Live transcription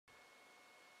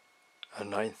a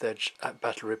 9th edge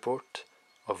battle report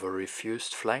of a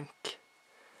refused flank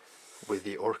with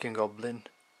the orc and goblin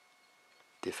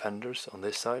defenders on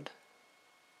this side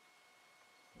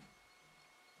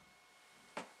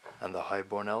and the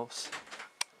highborn elves.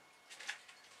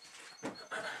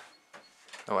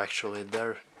 No, actually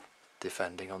they're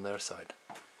defending on their side.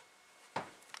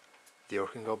 The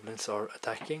orc and goblins are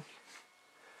attacking,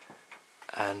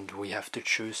 and we have to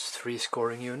choose 3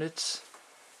 scoring units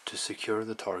to secure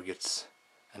the targets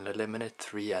and eliminate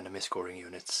 3 enemy scoring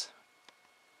units.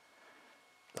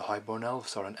 The highborn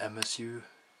elves are an MSU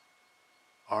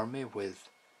army with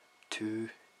 2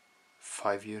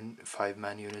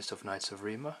 5-man units of Knights of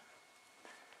Rima,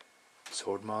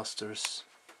 Swordmasters,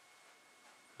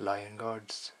 Lion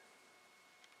Guards.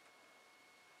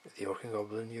 The Orc and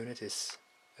Goblin unit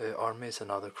army is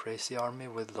another crazy army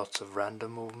with lots of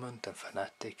random movement and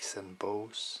fanatics and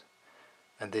bows.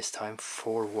 And this time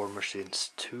 4 war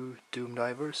machines, 2 doom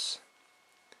divers,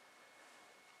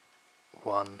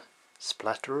 1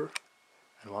 splatterer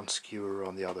and 1 skewerer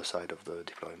on the other side of the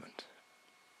deployment.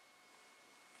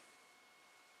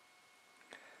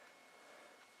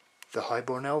 The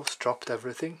highborn elves dropped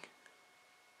everything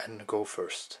and go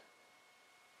first.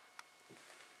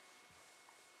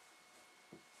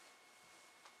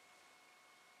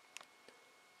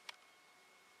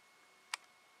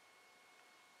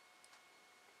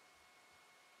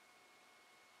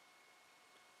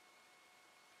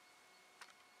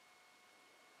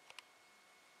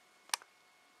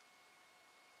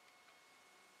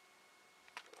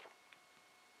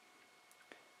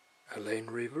 Lane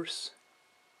reavers.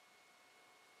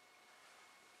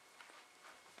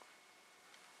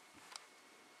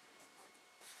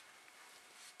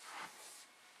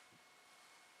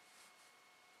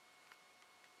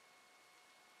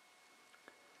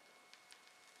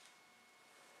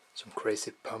 Some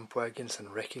crazy pump wagons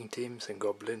and wrecking teams and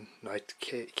goblin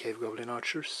cave goblin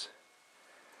archers.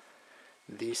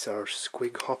 These are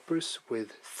squig hoppers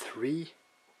with 3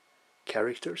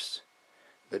 characters.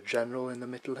 The general in the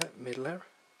middle here,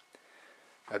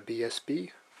 a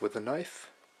BSB with a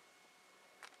knife,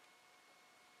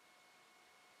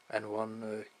 and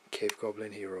 1 cave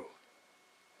goblin hero,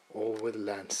 all with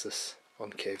lances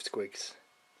on cave squigs.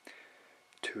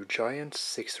 2 giants,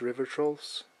 6 river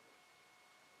trolls,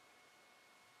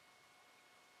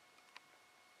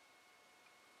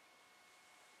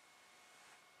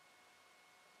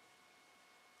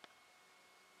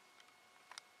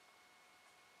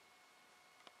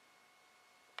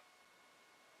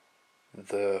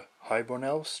 the highborn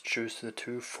elves choose the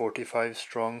 2 45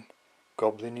 strong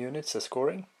goblin units as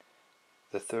scoring.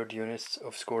 The 3rd unit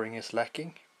of scoring is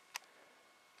lacking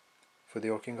for the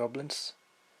orc and goblins.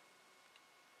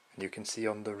 And you can see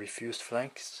on the refused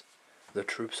flanks the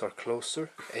troops are closer,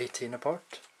 18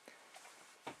 apart.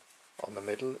 On the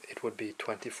middle it would be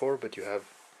 24, but you have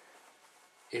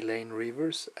Elaine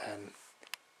reavers and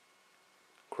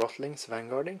grotlings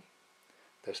vanguarding.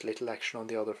 There's little action on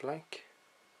the other flank.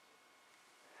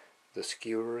 The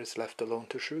skewerer is left alone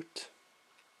to shoot.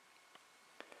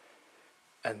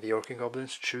 And the orc and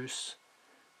goblins choose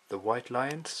the white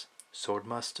lions,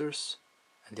 swordmasters,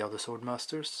 and the other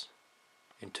swordmasters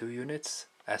in 2 units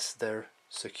as their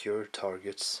secure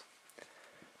targets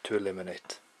to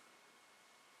eliminate.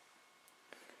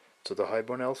 So the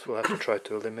highborn elves will have to try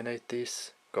to eliminate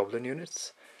these goblin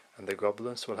units, and the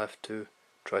goblins will have to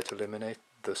try to eliminate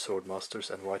the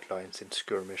swordmasters and white lions in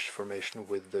skirmish formation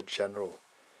with the general.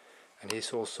 And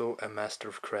he's also a master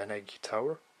of Craneg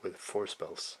Tower with 4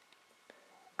 spells.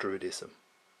 Druidism.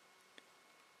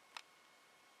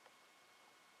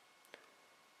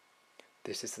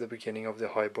 This is the beginning of the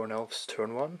highborn elves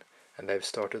turn 1, and they've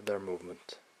started their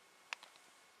movement.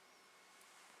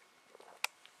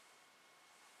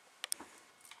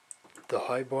 The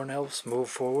highborn elves move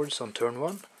forwards on turn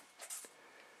 1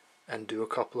 and do a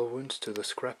couple of wounds to the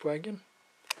scrap wagon.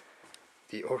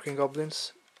 The orc and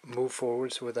goblins move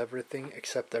forwards with everything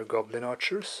except their goblin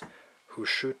archers, who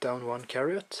shoot down 1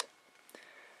 chariot.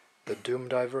 The doom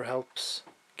diver helps,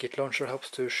 git launcher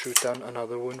helps to shoot down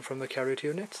another one from the chariot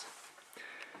unit.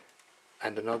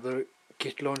 And another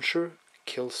git launcher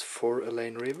kills 4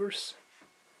 Elaine reavers.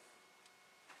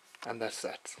 And that's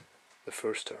that, the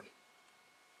first turn.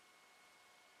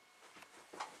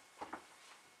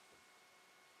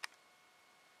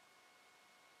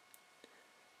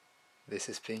 This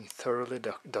is being thoroughly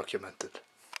documented.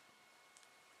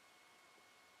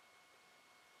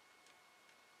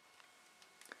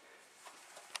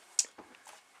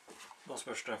 Hva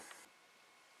spørs det?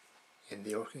 In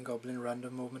the orc and goblin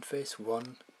random movement phase,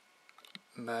 1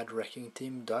 mad wrecking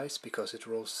team dies because it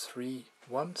rolls 3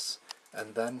 ones,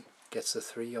 and then gets a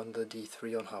 3 on the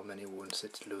d3 on how many wounds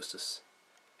it loses.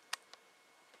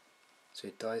 So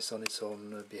it dies on its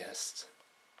own behest.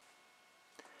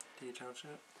 Do you charge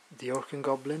it? The orc and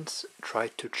goblins try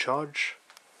to charge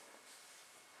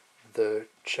the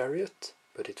chariot,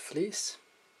 but it flees.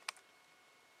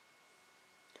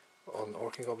 On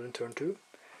orc and goblin turn 2.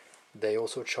 They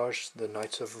also charge the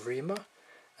Knights of Rima,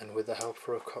 and with the help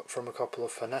from a couple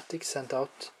of fanatics sent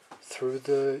out through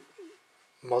the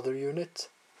mother unit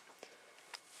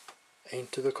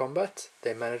into the combat,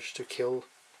 they managed to kill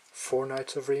 4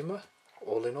 Knights of Rima,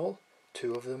 all in all,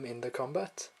 2 of them in the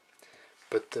combat,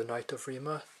 but the Knight of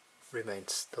Rima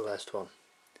remains the last one.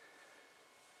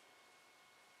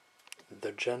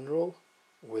 The general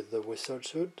with the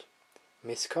wizard's hood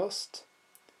miscast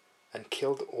and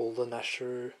killed all the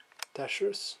Gnasher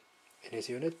dashers in his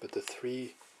unit, but the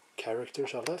 3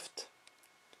 characters are left.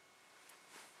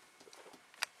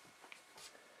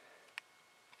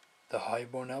 The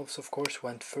Highborn elves, of course,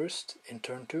 went first in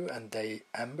turn 2, and they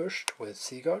ambushed with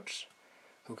sea guards,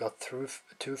 who got through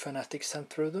 2 fanatics sent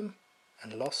through them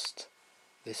and lost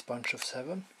this bunch of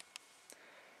 7,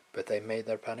 but they made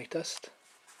their panic test.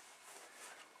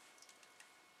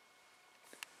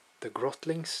 The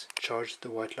grotlings charged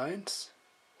the white lions.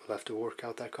 We'll have to work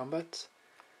out that combat.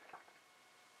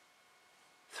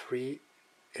 3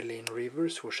 Elene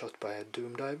Reavers were shot by a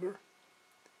doom diver,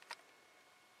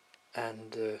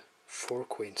 and 4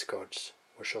 Queen's guards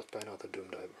were shot by another doom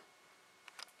diver.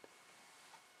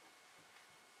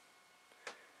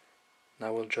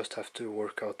 Now we'll just have to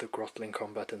work out the grotling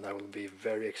combat, and that will be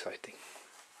very exciting.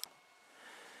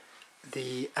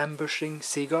 The ambushing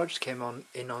sea guards came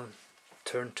in on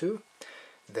turn 2.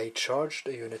 They charged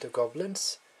a unit of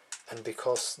goblins, and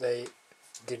because they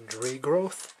did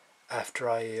regrowth after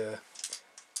I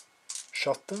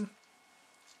shot them,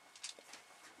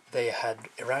 they had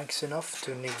ranks enough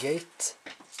to negate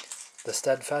the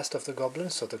steadfast of the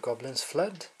goblins, so the goblins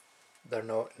fled. They're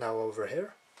now over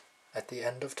here at the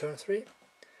end of turn 3,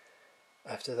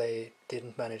 after they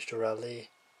didn't manage to rally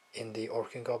in the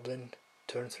orc and goblin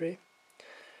turn 3.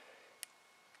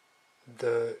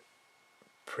 The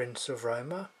Prince of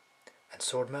Rima and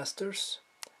Swordmasters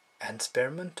and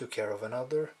Spearmen took care of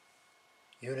another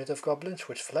unit of goblins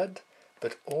which fled,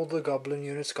 but all the goblin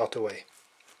units got away.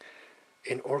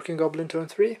 In orc and goblin turn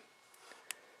 3,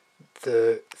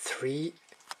 the 3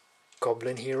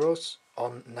 goblin heroes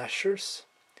on Gnashers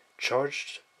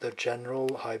charged the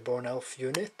general Highborn elf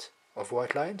unit of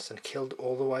white lions and killed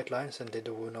all the white lions and did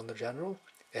a wound on the general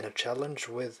in a challenge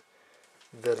with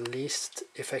the least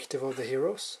effective of the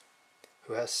heroes,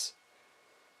 who has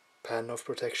Pan of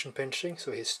Protection Pinching,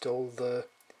 so he stole the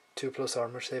 2+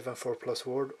 armor save and 4+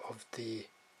 ward of the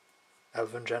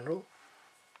elven general.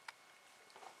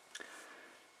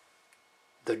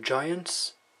 The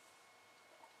giants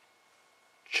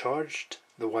charged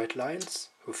the white lions,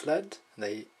 who fled.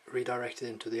 They redirected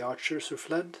into the archers, who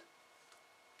fled.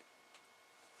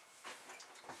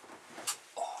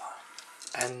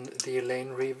 And the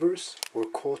Elene Reavers were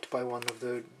caught by one of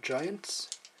the giants,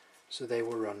 so they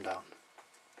were run down.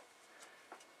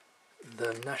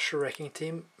 The Gnasher wrecking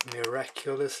team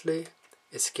miraculously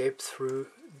escaped through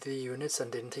the units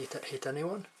and didn't hit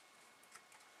anyone.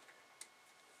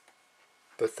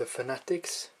 But the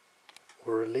fanatics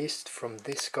were released from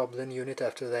this goblin unit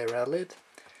after they rallied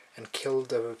and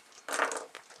killed a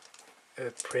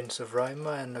Prince of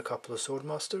Rima and a couple of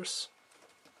Swordmasters.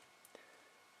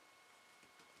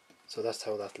 So that's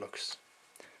how that looks.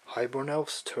 Highborn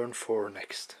elves turn 4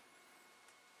 next.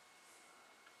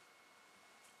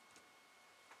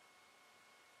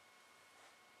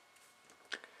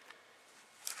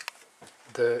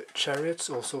 The chariots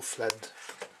also fled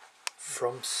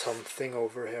from something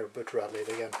over here, but rallied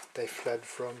again. They fled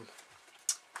from...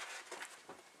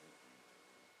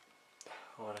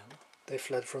 What? They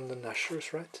fled from the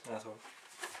Gnashers, right? That's all.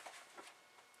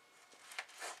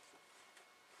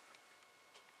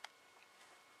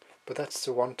 But that's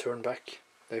the one turn back.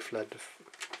 They fled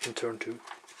in turn 2.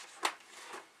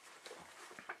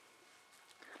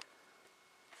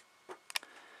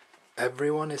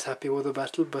 Everyone is happy with the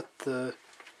battle, but the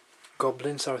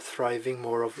goblins are thriving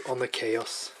more on the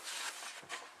chaos.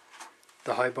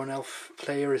 The Highborn elf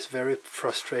player is very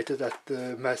frustrated at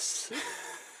the mass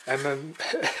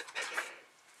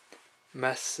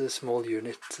small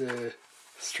unit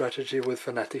strategy with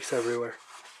fanatics everywhere.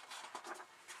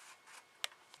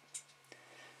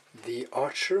 The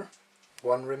archer,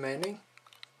 1 remaining,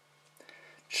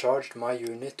 charged my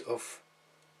unit of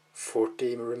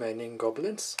 40 remaining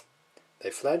goblins. They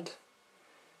fled.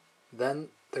 Then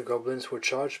the goblins were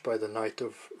charged by the Knight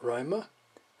of Rima,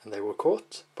 and they were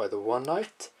caught by the 1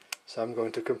 knight So I'm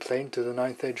going to complain to the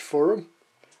 9th Age forum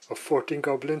of 14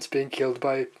 goblins being killed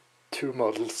by 2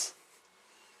 models.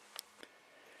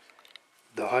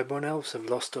 The Highborn elves have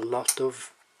lost a lot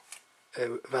of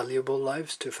valuable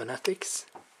lives to fanatics,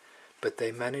 but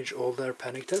they manage all their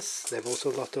panic tests. They've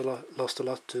also lost a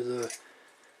lot to the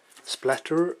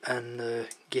splatterer and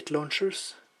git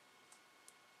launchers.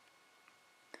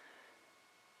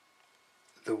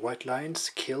 The white lions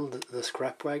killed the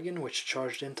scrap wagon which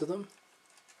charged into them.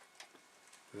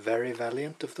 Very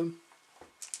valiant of them.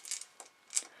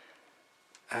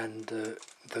 And the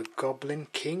goblin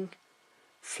king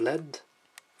fled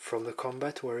from the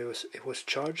combat where it was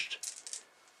charged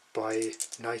by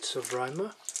Knights of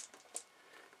Rima,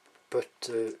 but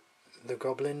the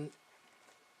goblin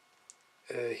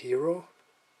hero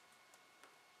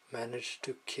managed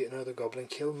to kill. No, the goblin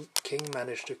king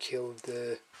managed to kill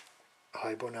the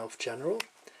Highborn elf general,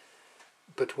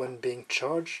 but when being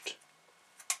charged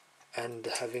and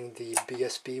having the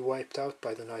BSB wiped out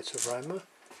by the Knights of Rima,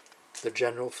 the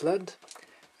general fled,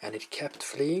 and it kept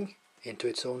fleeing into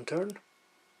its own turn.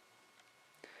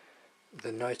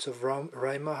 The Knights of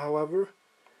Rima, however,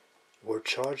 were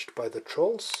charged by the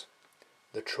trolls.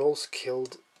 The trolls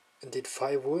did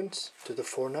 5 wounds to the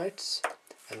 4 knights,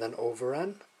 and then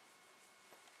overran.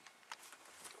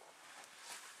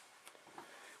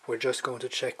 We're just going to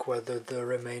check whether the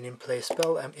remain in play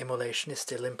spell Immolation is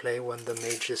still in play when the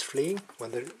mage is fleeing,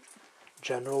 when the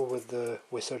general with the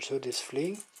wizard's hood is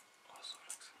fleeing.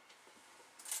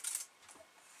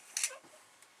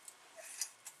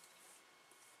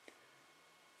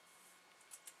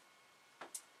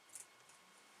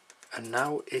 And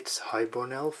now it's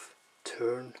Highborn elf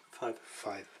turn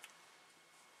 5.